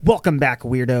Welcome back,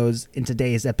 weirdos. In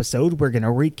today's episode, we're going to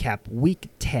recap Week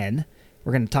 10.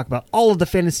 We're going to talk about all of the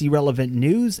fantasy-relevant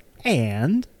news,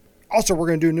 and... Also, we're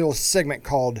going to do a little segment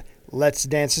called Let's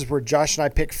Dances, where Josh and I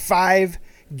pick 5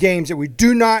 games that we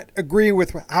do not agree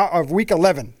with of Week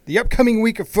 11, the upcoming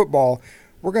week of football.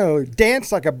 We're going to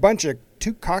dance like a bunch of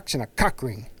two cocks in a cock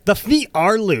ring. The feet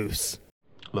are loose.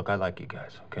 Look, I like you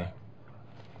guys, okay?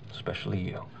 Especially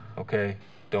you, okay?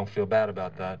 Don't feel bad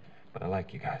about that, but I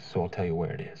like you guys, so I'll tell you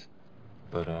where it is.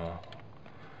 But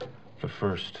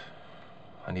first,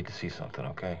 I need to see something,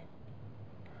 okay?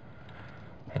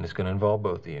 And it's going to involve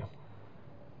both of you.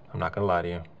 I'm not going to lie to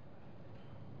you.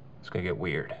 It's going to get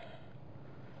weird.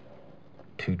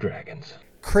 2 dragons.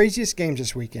 Craziest games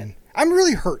this weekend. I'm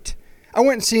really hurt. I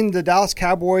went and seen the Dallas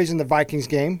Cowboys and the Vikings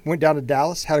game. Went down to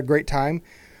Dallas, had a great time.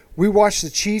 We watched the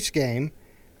Chiefs game.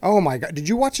 Oh, my God. Did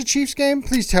you watch the Chiefs game?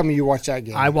 Please tell me you watched that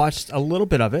game. I watched a little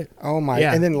bit of it. Oh, my.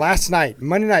 Yeah. And then last night,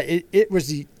 Monday night, it was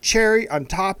the cherry on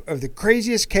top of the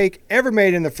craziest cake ever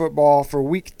made in the football for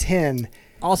Week 10.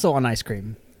 Also on ice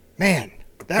cream. Man,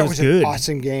 that was good. An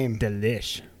awesome game.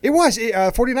 Delish. It was.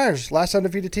 49ers, last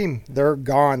undefeated team. They're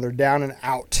gone. They're down and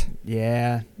out.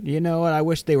 Yeah. You know what? I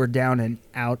wish they were down and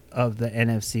out of the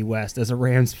NFC West. As a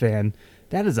Rams fan,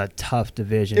 that is a tough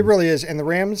division. It really is. And the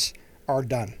Rams are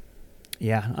done.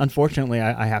 Yeah. Unfortunately,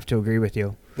 I have to agree with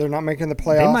you. They're not making the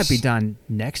playoffs. They might be done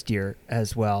next year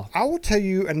as well. I will tell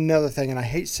you another thing, and I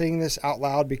hate saying this out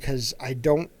loud because I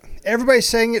don't. Everybody's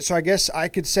saying it, so I guess I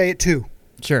could say it too.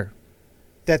 Sure.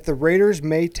 That the Raiders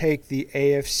may take the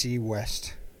AFC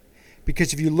West.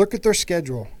 Because if you look at their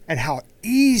schedule and how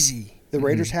easy the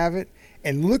Raiders have it,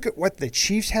 and look at what the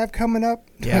Chiefs have coming up,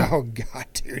 oh, God,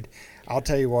 dude, I'll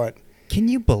tell you what. Can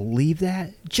you believe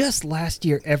that? Just last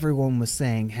year, everyone was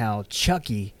saying how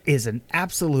Chucky is an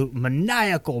absolute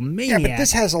maniacal maniac. Yeah, but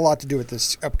this has a lot to do with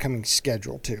this upcoming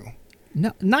schedule, too.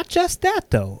 No, not just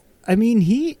that, though. I mean,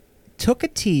 he took a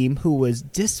team who was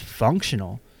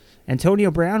dysfunctional. Antonio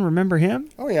Brown, remember him?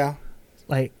 Oh, yeah.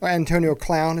 Like Antonio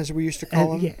Clown, as we used to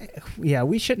call him. Yeah,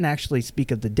 we shouldn't actually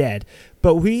speak of the dead,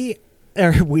 but he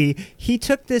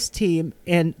took this team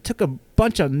and took a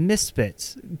bunch of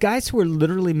misfits, guys who were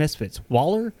literally misfits.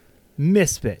 Waller,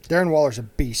 misfit. Darren Waller's a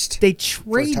beast. They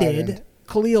traded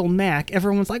Khalil Mack.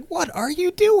 Everyone's like, "What are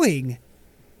you doing?"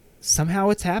 Somehow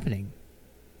it's happening.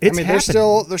 It's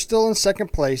happening. They're still in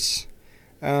second place.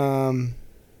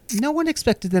 No one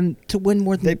expected them to win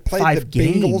more than 5 games.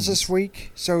 They played the Bengals this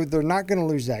week, so they're not going to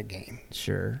lose that game.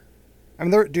 Sure. I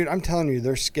mean, dude, I'm telling you,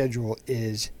 their schedule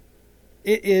is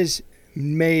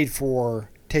made for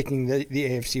taking the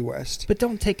AFC West. But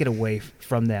don't take it away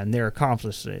from them, their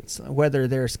accomplishments. Whether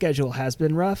their schedule has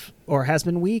been rough or has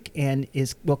been weak and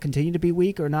will continue to be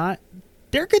weak or not,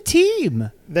 they're a good team.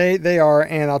 They are,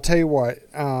 and I'll tell you what,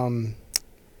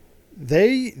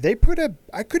 they put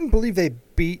I couldn't believe they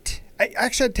beat.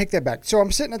 Actually, I'd take that back. So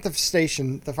I'm sitting at the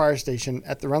fire station,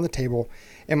 around the table,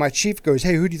 and my chief goes,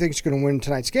 "Hey, who do you think is going to win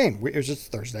tonight's game?" It was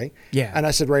just Thursday. Yeah. And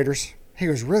I said, "Raiders." He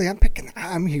goes, "Really? I'm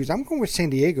going with San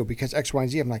Diego because X, Y,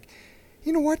 and Z." I'm like,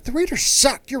 you know what? The Raiders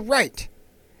suck. You're right.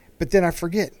 But then I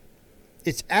forget.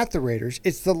 It's at the Raiders.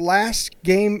 It's the last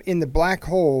game in the black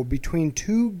hole between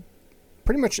two,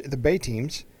 pretty much the Bay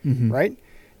teams, right?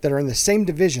 That are in the same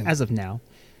division. As of now.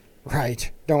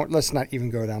 Right. Let's not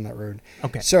even go down that road.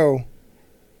 Okay. So,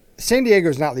 San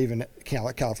Diego's not leaving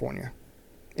California.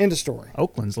 End of story.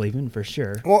 Oakland's leaving for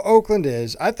sure. Well, Oakland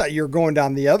is. I thought you were going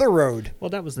down the other road.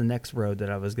 Well, that was the next road that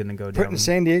I was going to go down. Putting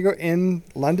San Diego in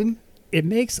London? It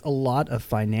makes a lot of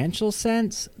financial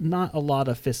sense, not a lot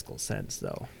of fiscal sense,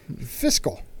 though.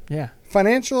 Fiscal. Yeah.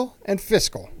 Financial and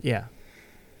fiscal. Yeah.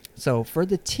 So, for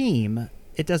the team,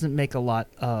 it doesn't make a lot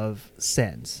of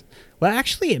sense. Well,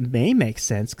 actually, it may make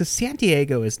sense because San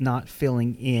Diego is not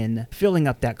filling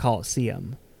up that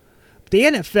Coliseum. The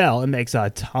NFL, it makes a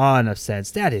ton of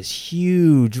sense. That is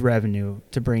huge revenue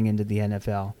to bring into the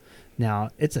NFL. Now,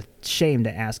 it's a shame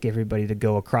to ask everybody to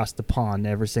go across the pond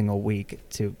every single week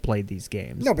to play these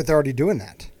games. No, but they're already doing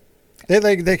that.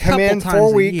 They come in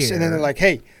 4 weeks, and then they're like,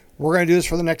 "Hey, we're going to do this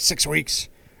for the next 6 weeks.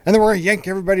 And then we're going to yank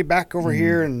everybody back over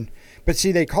here." But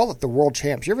see, they call it the World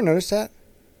Champs. You ever notice that?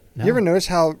 No. You ever notice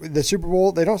how the Super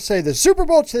Bowl, they don't say the Super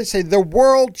Bowl, they say the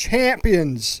World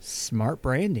Champions. Smart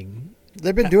branding.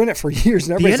 They've been doing it for years.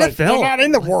 And everybody's the NFL, like, they're not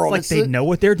in the world. Like they know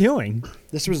what they're doing.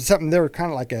 This was something they were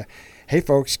kind of like hey,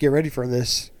 folks, get ready for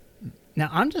this. Now,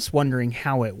 I'm just wondering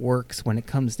how it works when it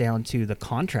comes down to the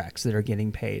contracts that are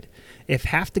getting paid. If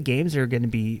half the games are going to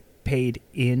be paid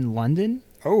in London.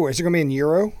 Oh, is it going to be in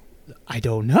Euro? I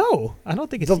don't know. I don't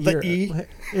think it's the E.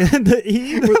 The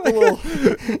E with the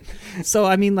little. So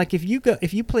I mean, like if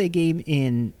you play a game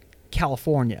in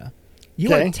California,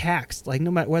 You are taxed, like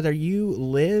no matter whether you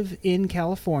live in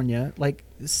California, like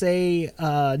say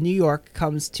New York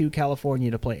comes to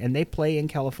California to play, and they play in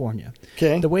California.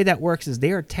 Okay. The way that works is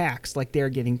they are taxed like they're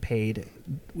getting paid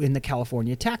in the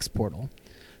California tax portal.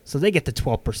 So they get the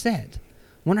 12%.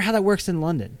 Wonder how that works in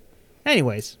London.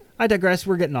 Anyways, I digress.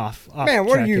 We're getting off Man,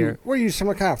 track here. What are you, some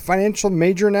kind of financial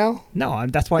major now? No,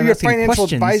 that's why Are I'm you a asking financial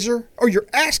questions. advisor? Oh, you're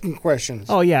asking questions.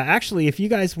 Oh, yeah. Actually, if you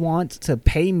guys want to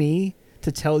pay me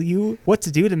to tell you what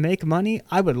to do to make money,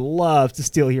 I would love to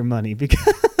steal your money because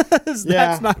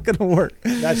that's not going to work.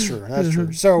 That's true. That's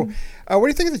true. So, what do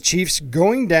you think of the Chiefs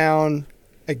going down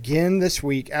again this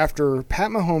week after Pat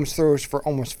Mahomes throws for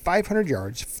almost 500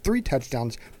 yards, 3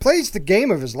 touchdowns, plays the game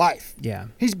of his life? Yeah.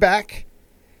 He's back.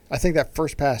 I think that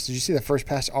first pass, did you see the first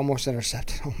pass almost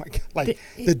intercepted? Oh, my God. Like,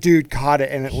 the dude caught it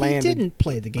and it landed. He didn't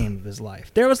play the game of his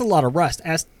life. There was a lot of rust,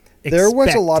 as expected. There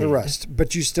was a lot of rust,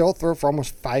 but you still throw for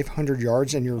almost 500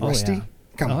 yards and you're rusty? Yeah.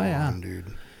 Come on,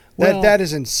 dude. Well, that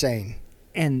is insane.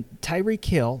 And Tyreek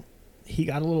Hill, he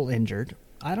got a little injured.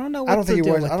 I don't know what I don't to think he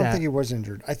do was. with I don't that. think he was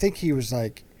injured. I think he was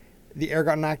like the air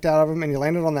got knocked out of him and he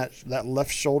landed on that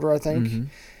left shoulder, I think. Mm-hmm.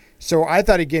 So I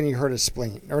thought again he hurt his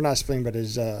spleen, or not spleen, but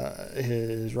his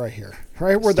right here,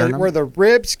 right where the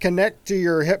ribs connect to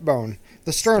your hip bone,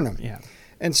 the sternum. Yeah.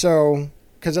 And so,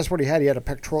 because that's what he had a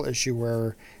pectoral issue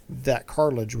where that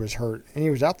cartilage was hurt, and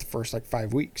he was out the first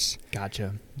 5 weeks.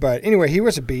 Gotcha. But anyway, he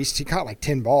was a beast. He caught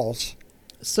 10 balls.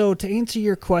 So to answer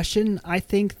your question, I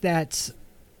think that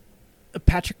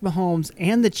Patrick Mahomes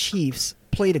and the Chiefs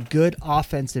played a good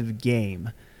offensive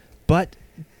game, but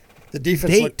the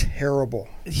defense looked terrible.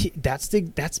 That's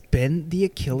been the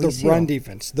Achilles heel.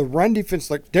 The run defense,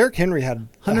 like Derrick Henry had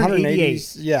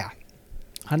 188. Yeah.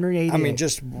 188. I mean,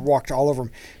 just walked all over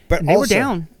him. But they also, were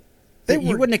down.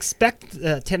 You wouldn't expect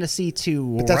Tennessee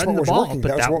to run the ball,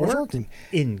 but that was working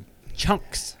in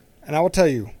chunks. And I will tell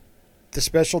you, the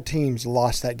special teams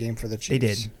lost that game for the Chiefs. They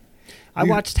did. I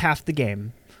watched half the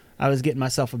game. I was getting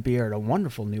myself a beer at a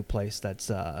wonderful new place that's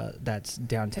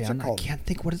downtown. I can't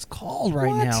think what it's called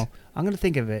right now. I'm going to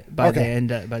think of it by the end.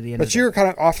 But you're kind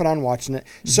of off and on watching it.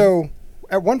 Mm-hmm. So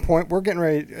at one point,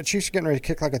 Chiefs are getting ready to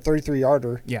kick like a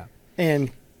 33-yarder. Yeah.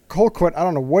 And Colquitt, I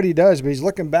don't know what he does, but he's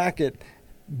looking back at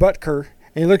Butker,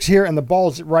 and he looks here, and the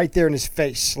ball's right there in his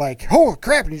face. Like, oh,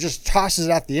 crap, and he just tosses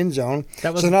it out the end zone.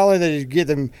 So not only did he get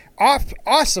them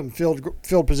awesome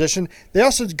field position, they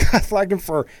also got flagged him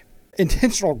for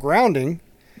intentional grounding.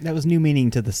 That was new meaning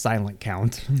to the silent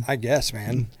count. I guess,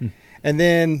 man. And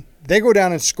then they go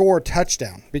down and score a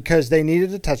touchdown because they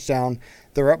needed a touchdown.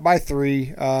 They're up by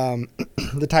 3.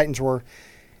 The Titans were.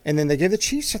 And then they gave the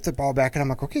Chiefs the ball back, and I'm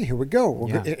like, okay, here we go.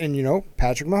 And,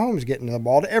 Patrick Mahomes getting the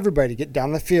ball to everybody, get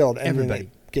down the field, and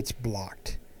everybody gets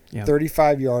blocked. Yeah.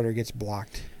 35-yarder gets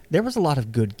blocked. There was a lot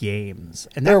of good games,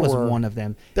 and that was one of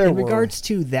them. In regards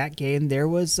to that game, there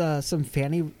was some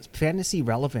fantasy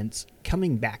relevance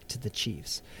coming back to the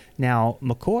Chiefs. Now,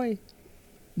 McCoy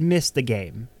missed the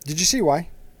game. Did you see why?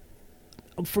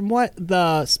 From what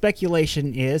the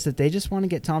speculation is, that they just want to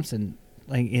get Thompson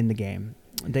in the game.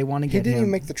 They want to get him. He didn't even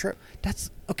make the trip.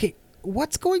 That's okay.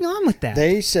 What's going on with that?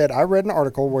 They said, I read an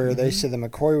article where they said that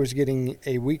McCoy was getting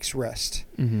a week's rest.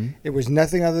 Mm-hmm. It was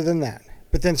nothing other than that.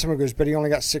 But then someone goes, but he only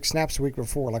got 6 snaps a week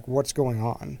before. Like, what's going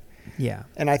on? Yeah.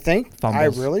 And I think,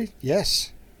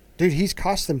 yes. Dude, he's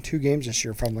cost them 2 games this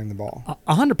year fumbling the ball.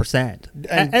 100%.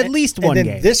 At least one game.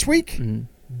 And then this week,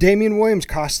 Damian Williams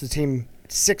cost the team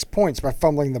 6 points by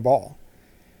fumbling the ball.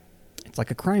 It's like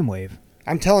a crime wave.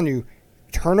 I'm telling you,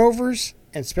 turnovers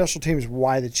and special teams,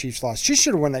 why the Chiefs lost. She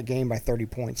should have won that game by 30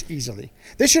 points easily.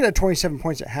 They should have 27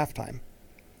 points at halftime.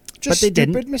 Just but they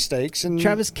stupid didn't. Mistakes. And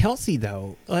Travis Kelce,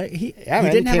 though, he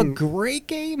didn't have a great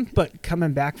game, but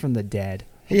coming back from the dead.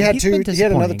 He had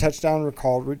another touchdown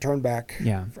returned back.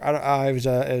 Yeah. It was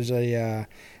a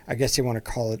I guess they want to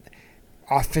call it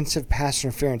offensive pass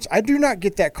interference. I do not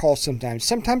get that call sometimes.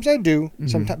 Sometimes I do.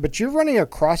 Sometimes, but you're running a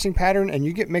crossing pattern and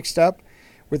you get mixed up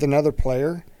with another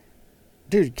player.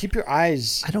 Dude, keep your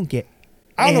eyes. I don't get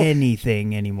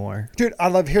anything anymore. Dude, I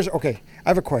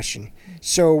have a question.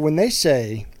 So when they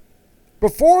say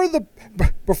before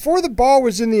the ball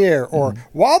was in the air, or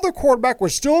while the quarterback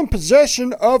was still in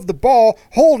possession of the ball,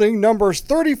 holding numbers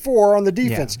 34 on the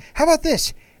defense. Yeah. How about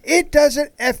this? It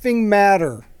doesn't effing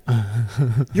matter.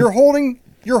 You're holding.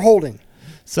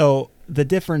 So the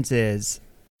difference is,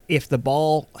 if the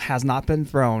ball has not been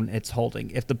thrown, it's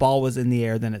holding. If the ball was in the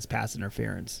air, then it's pass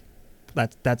interference.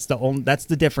 That's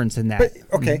the difference in that. But,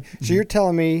 okay, so you're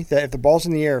telling me that if the ball's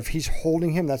in the air, if he's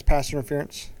holding him, that's pass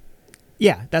interference?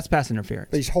 Yeah, that's pass interference.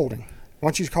 But he's holding. Why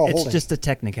don't you call holding? It's just a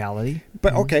technicality.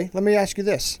 But, okay, let me ask you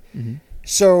this.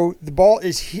 So the ball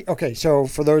is okay. So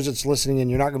for those that's listening in,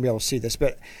 you're not going to be able to see this,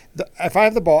 but if I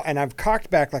have the ball and I've cocked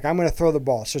back like I'm going to throw the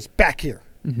ball, so it's back here,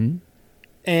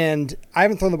 and I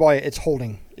haven't thrown the ball yet. It's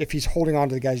holding. If he's holding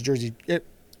onto the guy's jersey, it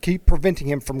keep preventing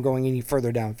him from going any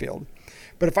further downfield.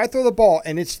 But if I throw the ball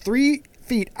and it's 3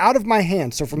 feet out of my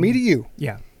hand, so from me to you,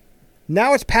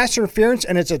 now it's pass interference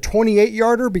and it's a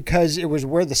 28-yarder because it was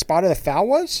where the spot of the foul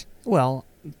was. Well,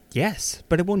 yes,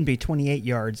 but it wouldn't be 28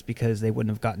 yards because they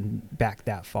wouldn't have gotten back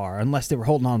that far unless they were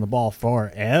holding on the ball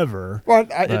forever. Well,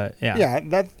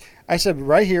 I said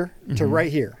right here to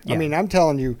right here. Yeah. I mean, I'm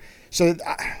telling you. So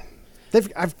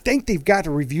I think they've got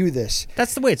to review this.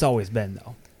 That's the way it's always been,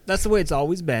 though. That's the way it's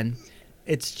always been.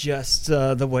 It's just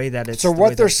the way that it's. So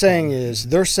what they're saying is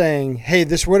they're saying, hey,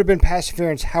 this would have been pass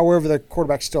interference. However, the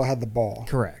quarterback still had the ball.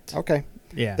 Correct. Okay.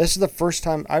 Yeah. This is the first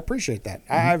time. I appreciate that.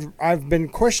 I've been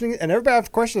questioning, and everybody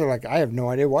I've questioned, they're like, I have no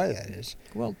idea why that is.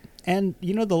 Well, and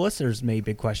the listeners may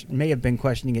have been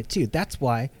questioning it too. That's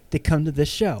why they come to this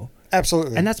show.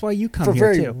 Absolutely. And that's why you come for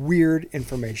here very too. Weird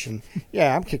information.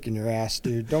 Yeah, I'm kicking your ass,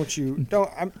 dude. You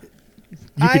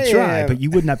could try, but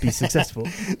you would not be successful.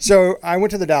 So I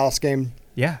went to the Dallas game.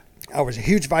 Yeah. I was a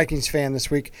huge Vikings fan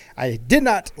this week. I did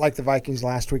not like the Vikings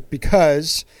last week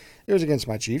because it was against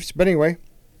my Chiefs. But anyway,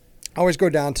 I always go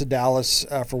down to Dallas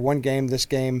for one game. This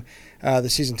game, the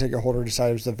season ticket holder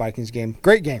decided it was the Vikings game.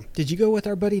 Great game. Did you go with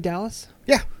our buddy Dallas?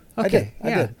 Yeah. Okay.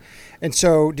 I did. And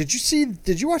so did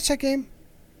you watch that game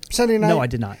Sunday night? No, I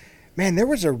did not. Man, there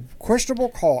was a questionable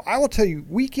call. I will tell you,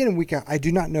 week in and week out, I do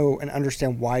not know and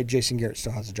understand why Jason Garrett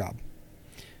still has a job.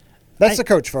 That's the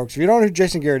coach, folks. If you don't know who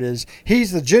Jason Garrett is,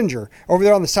 he's the ginger over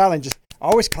there on the sideline, just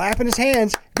always clapping his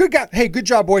hands. Good guy. Hey, good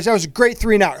job, boys. That was a great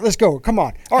 3-and-out. Let's go. Come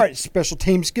on. All right, special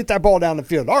teams, get that ball down the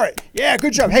field. All right. Yeah,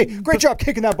 good job. Hey, great job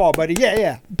kicking that ball, buddy.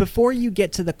 Yeah. Before you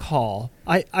get to the call,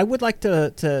 I would like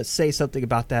to say something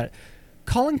about that.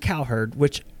 Colin Cowherd,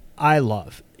 which I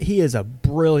love. He is a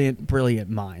brilliant, brilliant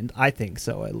mind. I think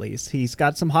so, at least. He's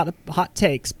got some hot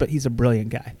takes, but he's a brilliant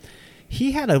guy.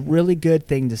 He had a really good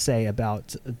thing to say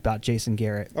about Jason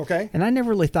Garrett. Okay. And I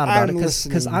never really thought about it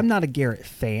because I'm not a Garrett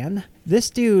fan. This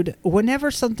dude, whenever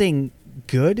something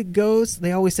good goes,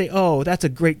 they always say, oh, that's a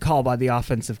great call by the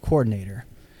offensive coordinator.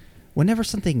 Whenever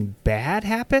something bad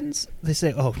happens, they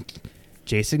say, oh,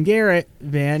 Jason Garrett,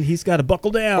 man, he's got to buckle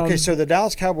down. Okay, so the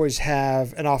Dallas Cowboys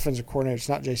have an offensive coordinator. It's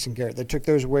not Jason Garrett. They took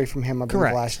those away from him, I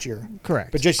believe, last year.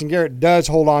 Correct. But Jason Garrett does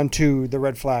hold on to the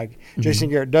red flag. Jason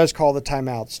Garrett does call the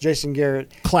timeouts. Jason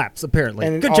Garrett claps, apparently.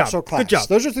 And good also job. claps. Good job.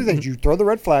 Those are 3 things. You throw the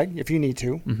red flag if you need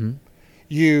to.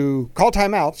 You call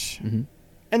timeouts, and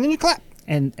then you clap.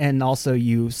 And also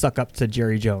you suck up to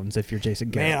Jerry Jones if you're Jason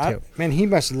Garrett, too. Man, he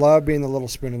must love being the little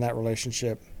spoon in that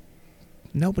relationship.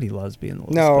 Nobody loves being the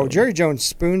little spoon. Jerry Jones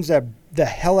spoons the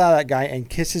hell out of that guy and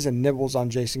kisses and nibbles on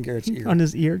Jason Garrett's ear. On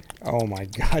his ear? Oh, my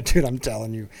God, dude, I'm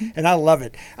telling you. And I love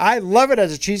it. I love it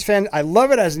as a Chiefs fan. I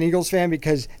love it as an Eagles fan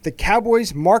because the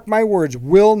Cowboys, mark my words,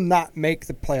 will not make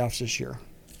the playoffs this year.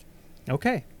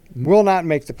 Okay. Will not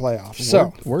make the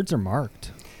playoffs. Words are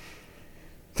marked.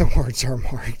 The words are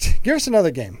marked. Give us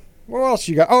another game. What else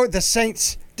you got? Oh, the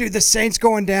Saints. Dude, the Saints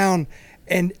going down.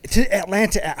 And to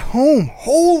Atlanta at home.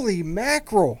 Holy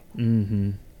mackerel.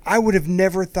 I would have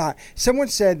never thought. Someone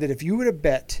said that if you would have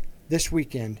bet this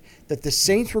weekend that the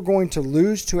Saints were going to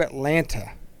lose to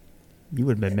Atlanta, you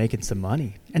would have been making some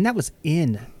money. And that was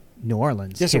in New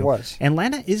Orleans. Yes, too. It was.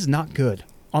 Atlanta is not good.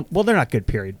 Well, they're not good,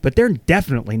 period. But they're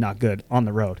definitely not good on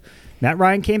the road. Matt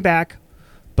Ryan came back.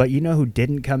 But you know who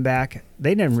didn't come back?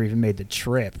 They never even made the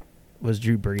trip. Was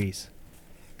Drew Brees.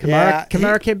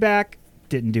 Kamara came back.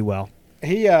 Didn't do well.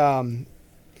 It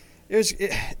was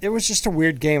just a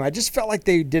weird game. I just felt like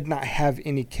they did not have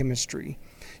any chemistry.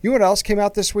 You know what else came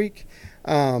out this week?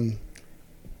 That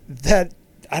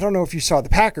I don't know if you saw the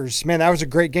Packers. Man, that was a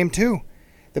great game too.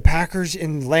 The Packers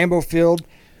in Lambeau Field,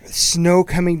 snow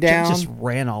coming down, just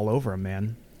ran all over them,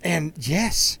 man. And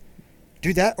yes,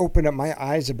 dude, that opened up my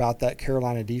eyes about that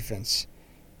Carolina defense.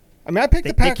 I mean, I picked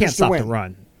the Packers to win. They can't stop the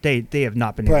run. They have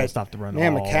not been able to stop the run.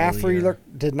 Man, McCaffrey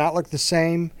did not look the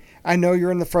same. I know you're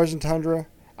in the frozen tundra.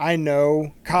 I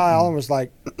know. Kyle Allen was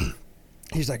like,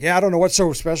 he's like, yeah, I don't know what's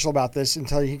so special about this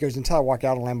until I walk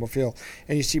out on Lambeau Field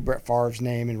and you see Brett Favre's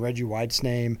name and Reggie White's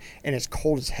name and it's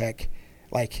cold as heck.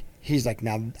 Like, he's like,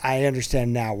 now I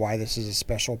understand now why this is a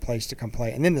special place to come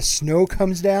play. And then the snow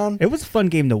comes down. It was a fun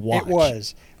game to watch. It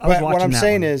was. But what I'm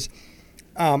saying is,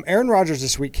 Aaron Rodgers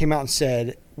this week came out and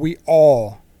said, we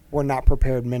all were not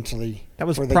prepared mentally. That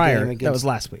was for the prior. game That was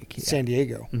last week. San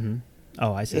Diego.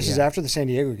 Oh, I see. This is after the San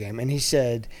Diego game. And he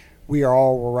said, we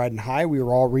were riding high. We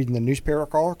were all reading the newspaper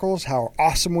articles, how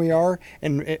awesome we are.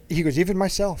 And he goes, even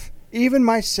myself,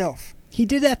 He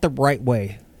did that the right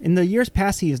way. In the years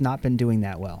past, he has not been doing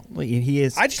that well. He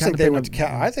is. I just think they went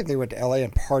to. I think they went to L.A.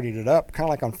 and partied it up, kind of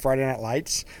like on Friday Night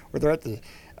Lights, where they're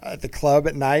at the club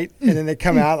at night, and then they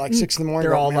come out like 6 in the morning.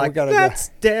 They're all like, "That's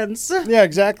dense." Yeah,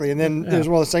 exactly. And then there's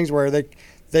one of those things where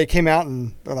they came out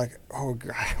and they're like, "Oh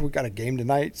God, we got a game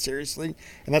tonight, seriously."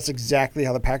 And that's exactly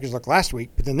how the Packers looked last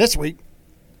week. But then this week,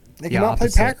 they came out and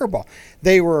played Packer ball.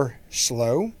 They were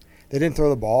slow. They didn't throw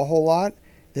the ball a whole lot.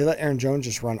 They let Aaron Jones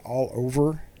just run all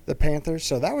over the Panthers,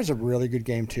 so that was a really good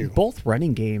game too. Both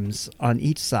running games on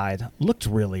each side looked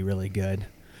really, really good.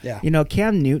 Yeah.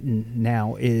 Cam Newton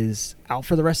now is out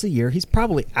for the rest of the year. He's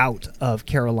probably out of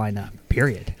Carolina,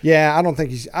 period. Yeah, I don't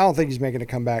think he's making a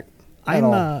comeback at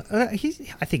all. I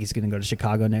think he's going to go to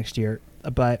Chicago next year.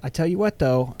 But I tell you what,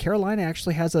 though, Carolina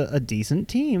actually has a decent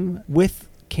team with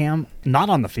Cam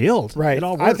not on the field. Right. It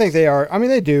all works. I think they are. I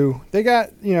mean, they do. They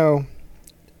got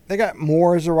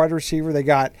Moore as a wide receiver. They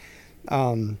got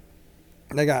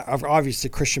obviously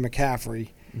Christian McCaffrey.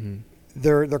 Mm-hmm.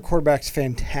 Their quarterback's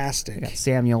fantastic. They got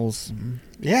Samuels.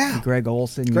 Yeah. Greg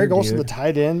Olsen. The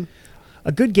tight end.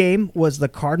 A good game was the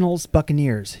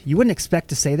Cardinals-Buccaneers. You wouldn't expect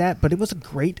to say that, but it was a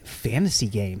great fantasy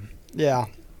game. Yeah,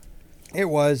 it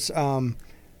was.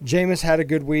 Jameis had a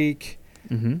good week,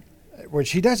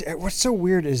 which he does. What's so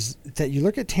weird is that you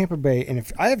look at Tampa Bay, and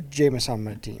if I have Jameis on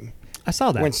my team, I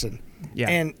saw that. Winston. Yeah.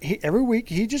 And every week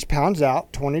he just pounds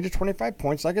out 20 to 25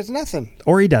 points like it's nothing.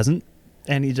 Or he doesn't.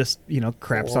 And he just,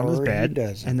 craps on his Or bed, he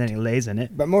doesn't. and then he lays in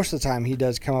it. But most of the time, he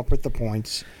does come up with the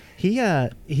points. He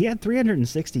had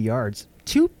 360 yards,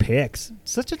 2 picks.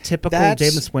 Such a typical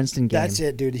Jameis Winston game. That's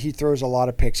it, dude. He throws a lot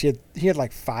of picks. He had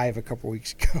like 5 a couple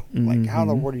weeks ago. Like, how in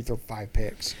the world do you throw 5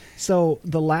 picks? So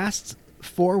the last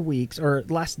 4 weeks, or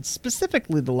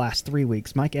specifically the last 3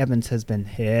 weeks, Mike Evans has been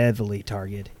heavily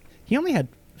targeted. He only had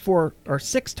 4 or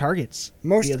 6 targets.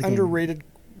 Most underrated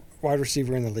wide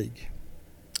receiver in the league.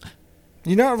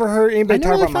 You never heard anybody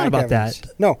talk about Mike Evans? That.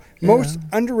 No, most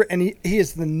underrated, and he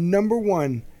is the number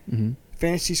one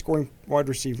fantasy scoring wide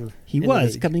receiver. He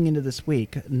was coming into this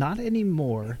week, not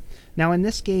anymore. Now in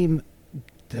this game,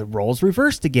 the roles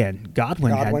reversed again.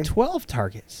 Godwin had 12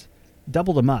 targets,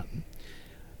 doubled him up.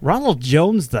 Ronald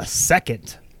Jones the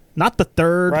second, not the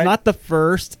third, not the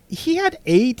first. He had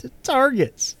 8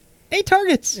 targets. 8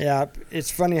 targets. Yeah,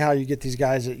 it's funny how you get these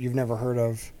guys that you've never heard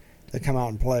of that come out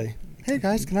and play. Hey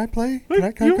guys, can I play?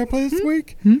 Can I play this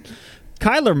week?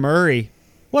 Kyler Murray,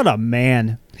 what a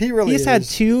man! He really He's is. had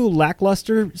 2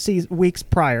 lackluster weeks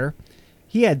prior.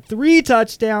 He had 3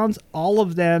 touchdowns, all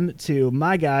of them to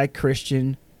my guy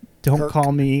Christian. Don't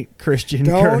call me Christian Kirk.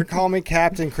 Don't call me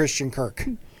Captain Christian Kirk.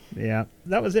 Yeah,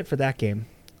 that was it for that game.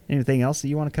 Anything else that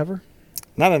you want to cover?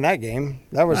 Not in that game.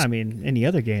 That was. I mean, any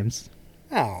other games?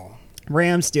 Oh.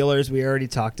 Rams Steelers we already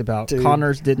talked about. Dude.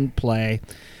 Connors didn't play.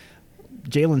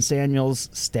 Jalen Samuels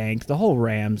stank. The whole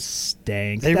Rams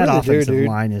stank. They that really offensive do, dude.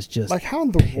 line is just like, how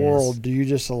in the world do you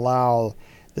just allow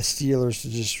the Steelers to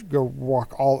just go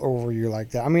walk all over you like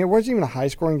that? I mean, it wasn't even a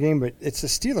high-scoring game, but it's the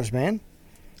Steelers, man.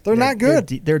 They're not good.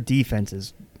 Their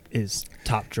defense is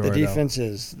top drawer. The defense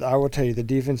is. I will tell you, the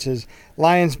defense is.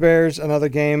 Lions Bears, another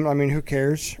game. I mean, who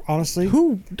cares? Honestly,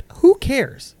 who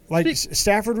cares? Like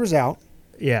Stafford was out.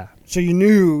 Yeah. So you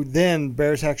knew then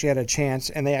Bears actually had a chance,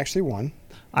 and they actually won.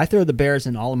 I throw the Bears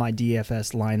in all of my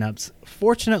DFS lineups.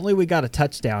 Fortunately, we got a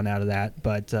touchdown out of that,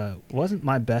 but wasn't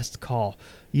my best call.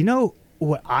 You know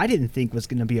what I didn't think was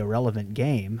going to be a relevant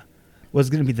game was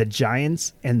going to be the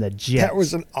Giants and the Jets. That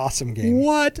was an awesome game.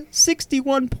 What?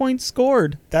 61 points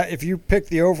scored. That if you picked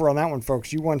the over on that one,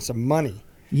 folks, you won some money.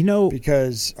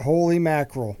 Because holy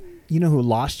mackerel. You know who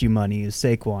lost you money is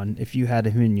Saquon if you had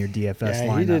him in your DFS lineups.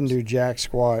 Yeah, he didn't do jack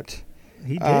squat.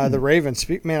 He did. The Ravens,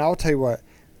 man, I'll tell you what.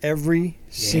 Every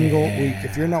single week,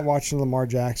 if you're not watching Lamar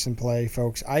Jackson play,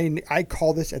 folks, I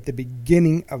call this at the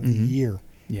beginning of the year.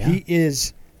 Yeah. He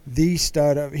is the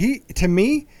stud of to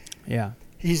me. Yeah.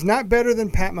 He's not better than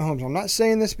Pat Mahomes. I'm not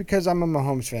saying this because I'm a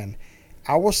Mahomes fan.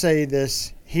 I will say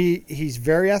this: he's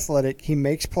very athletic. He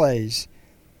makes plays.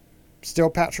 Still,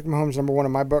 Patrick Mahomes number 1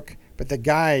 in my book, but the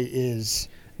guy is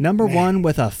number 1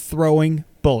 with a throwing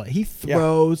bullet. He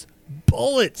throws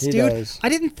bullets, he dude. Does. I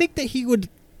didn't think that he would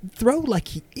throw like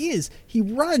he is. He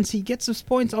runs. He gets his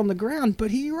points on the ground,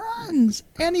 but he runs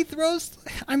and he throws.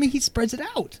 I mean, he spreads it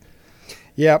out.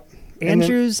 Yep.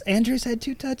 Andrews had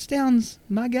 2 touchdowns.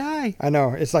 My guy. I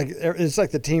know. It's like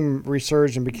the team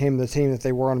resurged and became the team that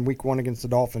they were on week 1 against the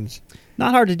Dolphins.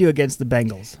 Not hard to do against the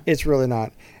Bengals. It's really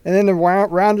not. And then to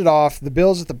round it off, the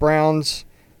Bills at the Browns.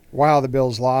 Wow, the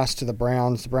Bills lost to the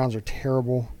Browns. The Browns are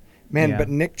terrible. Man, but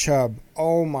Nick Chubb,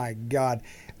 oh my God.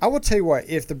 I will tell you what,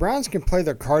 if the Browns can play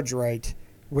their cards right,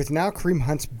 with now Kareem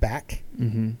Hunt's back,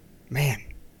 Mm-hmm. man,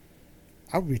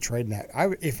 I would be trading that.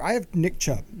 If I have Nick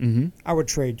Chubb, Mm-hmm. I would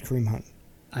trade Kareem Hunt.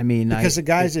 I mean, Because the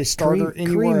guy's a starter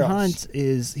anywhere Kareem else.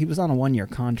 Hunt he was on a 1-year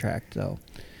contract, though.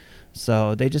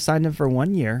 So they just signed him for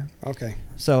 1 year. Okay.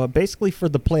 So basically for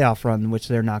the playoff run, which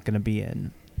they're not going to be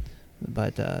in.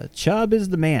 But Chubb is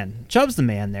the man. Chubb's the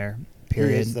man there,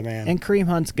 period. He is the man. And Kareem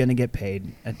Hunt's going to get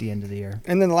paid at the end of the year.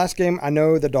 And then the last game, I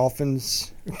know the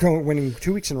Dolphins winning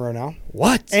 2 weeks in a row now.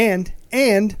 What? And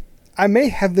I may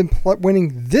have them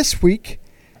winning this week.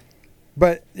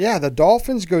 But, yeah, the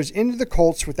Dolphins goes into the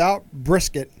Colts without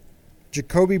Brisket.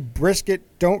 Jacoby Brisket.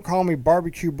 Don't call me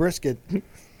barbecue brisket.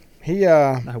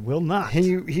 I will not.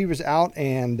 He was out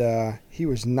and he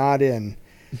was not in.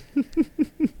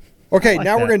 Okay,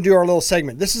 now we're going to do our little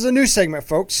segment. This is a new segment,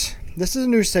 folks. This is a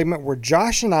new segment where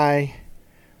Josh and I,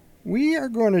 we are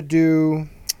going to do,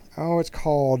 it's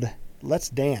called Let's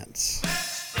Dance.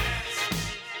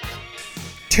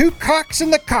 Two cocks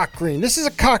in the cock ring. This is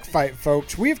a cockfight,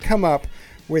 folks. We've come up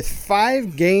with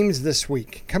 5 games this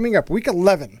week, coming up week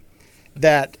 11,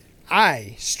 that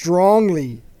I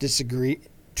strongly disagree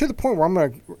to the point where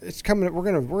we're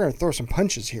gonna throw some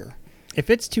punches here. If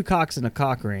it's two cocks in a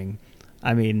cock ring,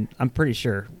 I mean, I'm pretty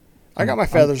sure. I got my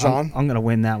feathers on. I'm going to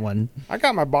win that one. I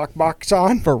got my box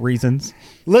on. For reasons.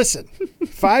 Listen,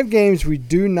 5 games we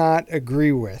do not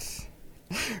agree with.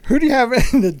 Who do you have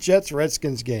in the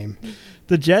Jets-Redskins game?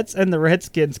 The Jets and the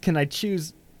Redskins, can I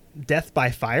choose death by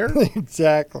fire?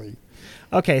 Exactly.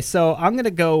 Okay, so I'm going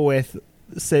to go with,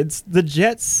 since the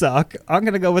Jets suck, I'm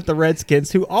going to go with the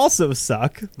Redskins, who also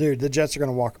suck. Dude, the Jets are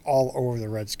going to walk all over the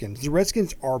Redskins. The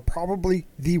Redskins are probably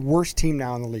the worst team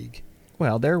now in the league.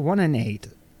 Well, they're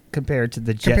 1-8 compared to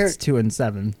the Jets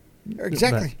 2-7.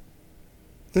 Exactly.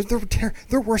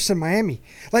 They're worse than Miami.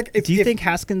 Like, do you think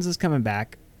Haskins is coming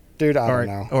back? Dude, I don't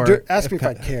know. Or Dude, ask me if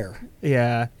I care.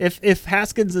 Yeah. If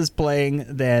Haskins is playing,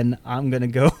 then I'm going to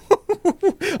go.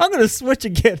 I'm going to switch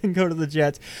again and go to the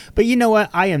Jets. But you know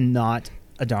what? I am not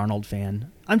a Darnold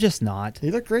fan. I'm just not. He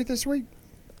looked great this week.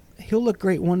 He'll look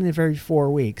great one in every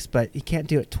 4 weeks, but he can't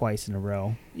do it twice in a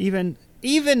row.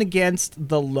 Even against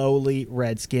the lowly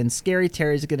Redskins, Scary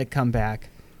Terry's going to come back.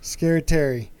 Scary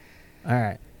Terry. All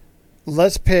right.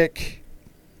 Let's pick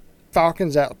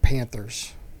Falcons at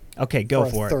Panthers. Okay, go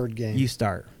for it. Third game. You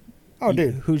start. Oh,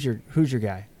 dude. Who's your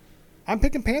guy? I'm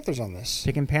picking Panthers on this.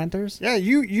 Picking Panthers? Yeah,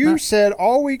 you said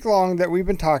all week long that we've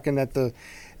been talking that the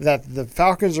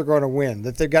Falcons are going to win,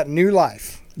 that they've got new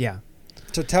life. Yeah.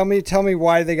 So tell me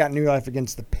why they got new life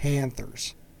against the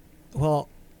Panthers. Well,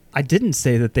 I didn't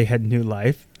say that they had new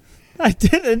life. I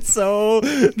didn't. So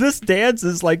this dance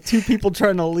is like 2 people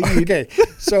trying to lead. Okay,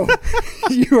 so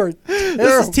you are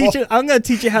terrible. I'm going to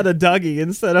teach you how to Dougie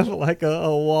instead of like a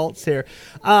waltz here.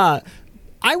 I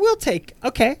will take.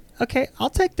 Okay. I'll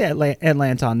take the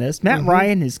Atlanta on this. Matt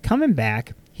Ryan is coming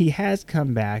back. He has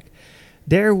come back.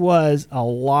 There was a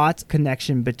lot of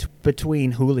connection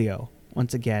between Julio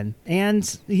once again,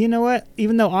 and you know what?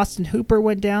 Even though Austin Hooper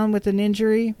went down with an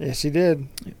injury, yes, he did.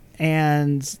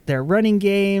 And their running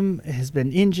game has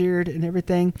been injured and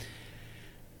everything.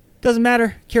 Doesn't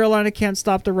matter. Carolina can't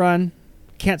stop the run,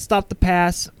 can't stop the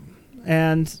pass,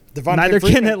 and neither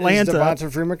can Atlanta. Is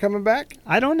Devonta Freeman coming back?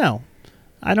 I don't know.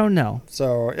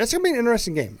 So it's going to be an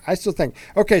interesting game, I still think.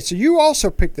 Okay, so you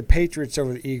also picked the Patriots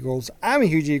over the Eagles. I'm a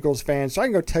huge Eagles fan, so I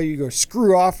can tell you go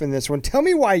screw off in this one. Tell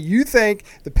me why you think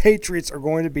the Patriots are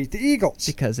going to beat the Eagles.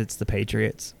 Because it's the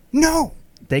Patriots. No.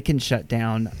 They can shut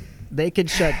down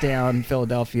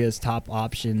Philadelphia's top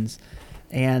options.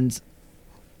 And,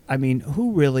 I mean,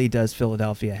 who really does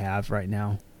Philadelphia have right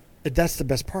now? That's the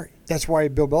best part. That's why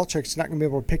Bill Belichick's not going to be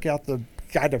able to pick out the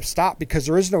guy to stop because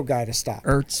there is no guy to stop.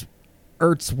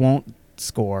 Ertz won't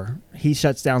score. He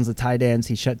shuts down the tight ends.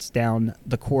 He shuts down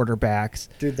the quarterbacks.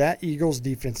 Dude, that Eagles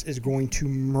defense is going to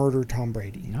murder Tom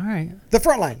Brady. All right. The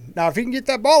front line. Now, if he can get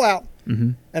that ball out,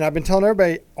 and I've been telling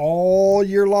everybody all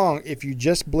year long, if you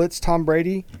just blitz Tom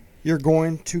Brady, you're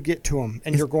going to get to him,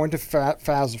 and you're going to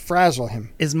frazzle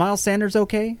him. Is Miles Sanders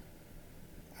okay?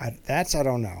 I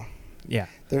don't know. Yeah.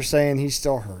 They're saying he's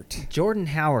still hurt. Jordan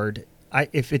Howard,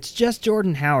 if it's just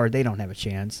Jordan Howard, they don't have a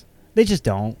chance. They just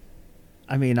don't.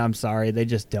 I mean, I'm sorry. They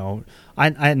just don't.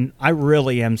 I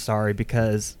really am sorry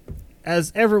because,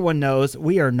 as everyone knows,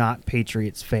 we are not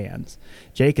Patriots fans.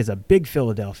 Jake is a big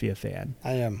Philadelphia fan.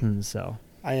 I am.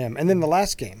 I am. And then the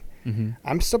last game,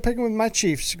 I'm still picking with my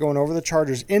Chiefs going over the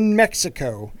Chargers in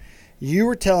Mexico. You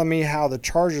were telling me how the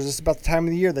Chargers, this is about the time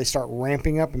of the year they start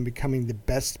ramping up and becoming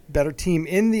the better team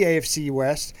in the AFC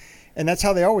West. And that's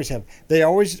how they always have. They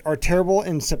always are terrible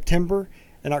in September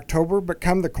and October, but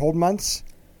come the cold months,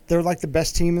 they're like the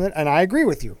best team in it. And I agree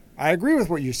with you. I agree with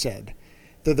what you said.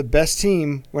 They're the best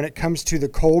team when it comes to the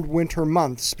cold winter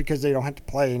months because they don't have to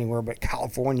play anywhere but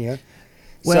California.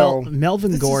 Well, So,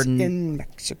 Melvin this Gordon is in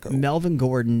Mexico. Melvin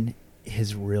Gordon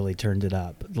has really turned it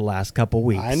up the last couple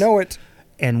weeks. I know it.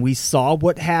 And we saw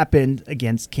what happened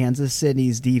against Kansas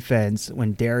City's defense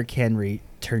when Derrick Henry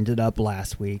turned it up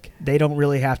last week. They don't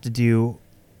really have to do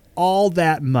all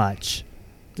that much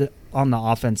on the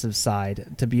offensive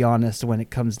side, to be honest, when it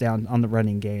comes down on the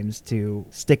running games to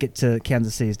stick it to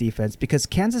Kansas City's defense, because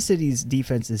Kansas City's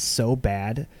defense is so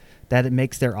bad that it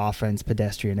makes their offense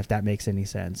pedestrian, if that makes any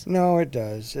sense. No, it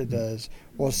does. It does.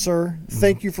 Well, sir,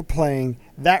 thank you for playing.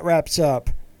 That wraps up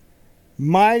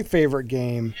my favorite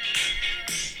game.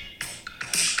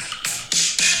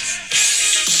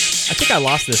 I think I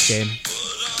lost this game.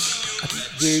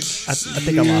 Dude, I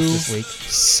think I lost this week.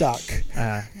 Suck.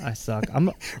 I suck.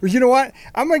 Well, you know what?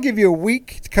 I'm going to give you a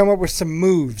week to come up with some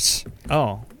moves.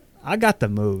 I got the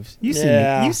moves. You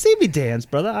see me dance,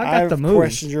 brother. I got the moves. I've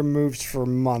questioned your moves for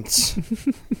months.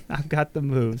 I've got the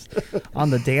moves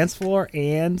on the dance floor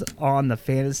and on the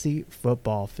fantasy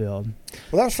football field.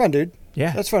 Well, that was fun, dude.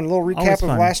 Yeah. That's fun. A little recap of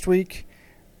last week.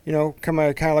 You know, kind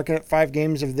of looking at 5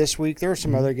 games of this week. There are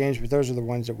some other games, but those are the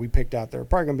ones that we picked out. They're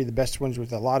probably going to be the best ones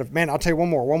with a lot of... Man, I'll tell you one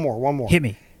more. Hit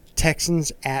me.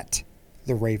 Texans at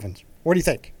the Ravens. What do you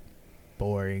think?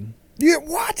 Boring. Yeah,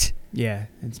 what? Yeah,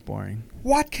 it's boring.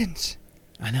 Watkins.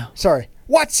 I know. Sorry.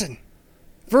 Watson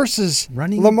versus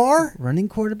running Lamar. Running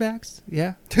quarterbacks?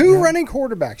 Yeah. Two running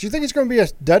quarterbacks. You think it's going to be a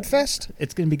dud fest?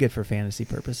 It's going to be good for fantasy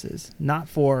purposes, not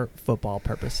for football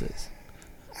purposes.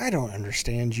 I don't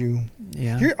understand you.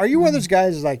 Yeah. Are you one of those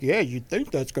guys that's like, yeah, you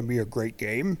think that's going to be a great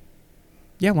game?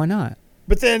 Yeah, why not?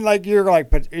 But then, you're like,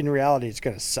 but in reality, it's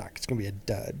going to suck. It's going to be a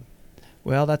dud.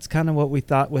 Well, that's kind of what we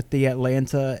thought with the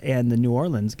Atlanta and the New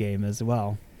Orleans game as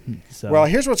well. So, well,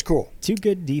 here's what's cool. Two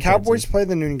good defenses. Cowboys play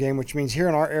the noon game, which means here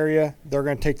in our area, they're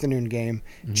going to take the noon game.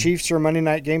 Mm-hmm. Chiefs are a Monday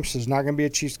night game, so there's not going to be a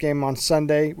Chiefs game on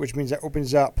Sunday, which means that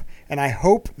opens up. And I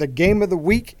hope the game of the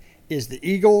week is the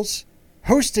Eagles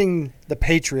hosting the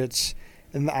Patriots,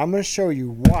 and I'm going to show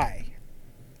you why.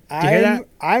 Did you hear that?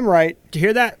 I'm right. Did you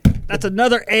hear that? That's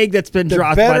another egg that's been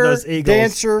dropped by those Eagles.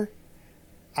 Dancer,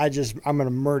 I'm going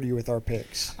to murder you with our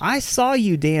picks. I saw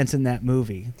you dance in that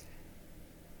movie.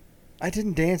 I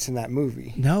didn't dance in that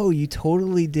movie. No, you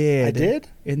totally did. I did?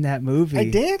 In that movie.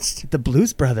 I danced? The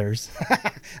Blues Brothers.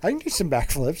 I can do some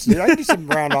backflips, dude. I can do some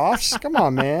round-offs. Come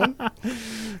on, man.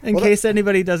 In case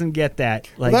anybody doesn't get that.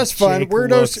 Well, that's fun.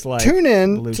 Weirdos, tune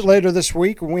in later this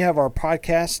week when we have our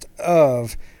podcast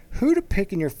of who to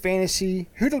pick in your fantasy,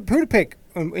 who to pick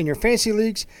in your fantasy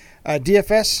leagues.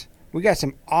 DFS, we got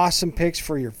some awesome picks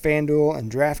for your FanDuel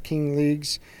and DraftKings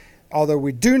leagues. Although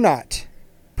we do not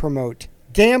promote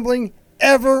gambling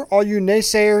ever, all you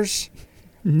naysayers.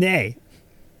 Nay.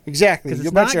 Exactly. You're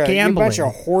a bunch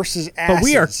of horses' asses. But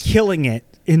we are killing it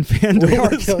in FanDuel. We are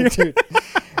killing it, too.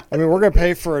 I mean, we're going to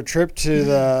pay for a trip to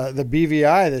the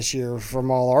BVI this year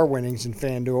from all our winnings in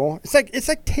FanDuel. It's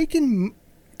like taking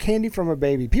candy from a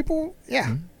baby. People,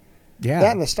 yeah.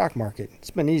 That in the stock market. It's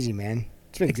been easy, man.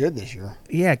 It's been good this year.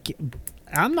 Yeah.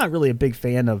 I'm not really a big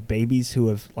fan of babies who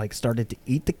have started to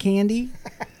eat the candy.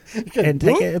 And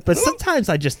take it, but sometimes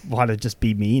I just want to just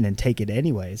be mean and take it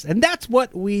anyways. And that's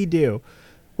what we do.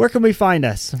 Where can we find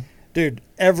us? Dude,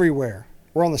 everywhere.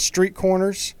 We're on the street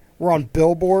corners. We're on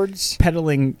billboards.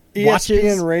 Peddling ESPN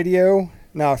watches. Radio.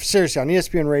 No, seriously, on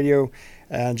ESPN Radio,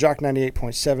 Jock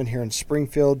 98.7 here in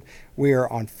Springfield. We are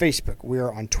on Facebook. We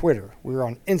are on Twitter. We are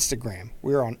on Instagram.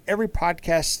 We are on every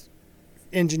podcast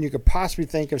engine you could possibly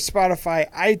think of.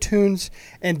 Spotify, iTunes.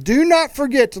 And do not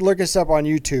forget to look us up on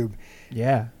YouTube.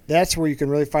 Yeah. That's where you can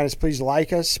really find us. Please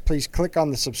like us. Please click on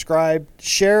the subscribe.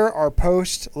 Share our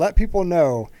post. Let people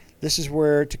know this is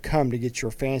where to come to get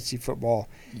your fantasy football.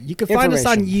 You can find us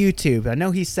on YouTube. I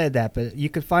know he said that, but you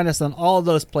can find us on all of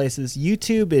those places.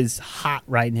 YouTube is hot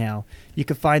right now. You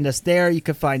can find us there. You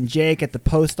can find Jake at the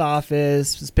post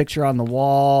office. His picture on the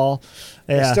wall.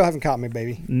 Yeah. You still haven't caught me,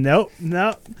 baby. Nope.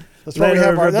 That's why we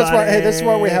have that's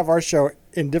why we have our show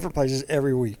in different places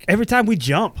every week. Every time we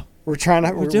jump. We're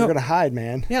going to hide,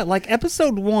 man. Yeah, like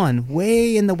episode 1,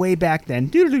 way back then.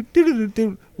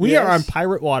 We are on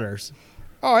pirate waters.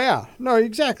 Oh, yeah. No,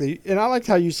 exactly. And I liked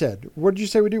how you said. What did you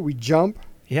say we do? We jump?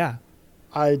 Yeah.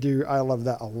 I do. I love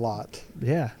that a lot.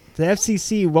 Yeah. The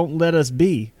FCC won't let us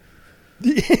be.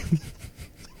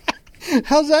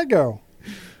 How's that go?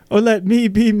 Oh, let me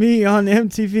be me on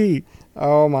MTV.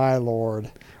 Oh, my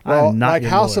Lord. Well, like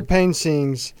House of Pain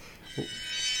sings,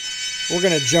 we're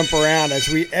going to jump around as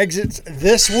we exit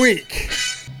this week.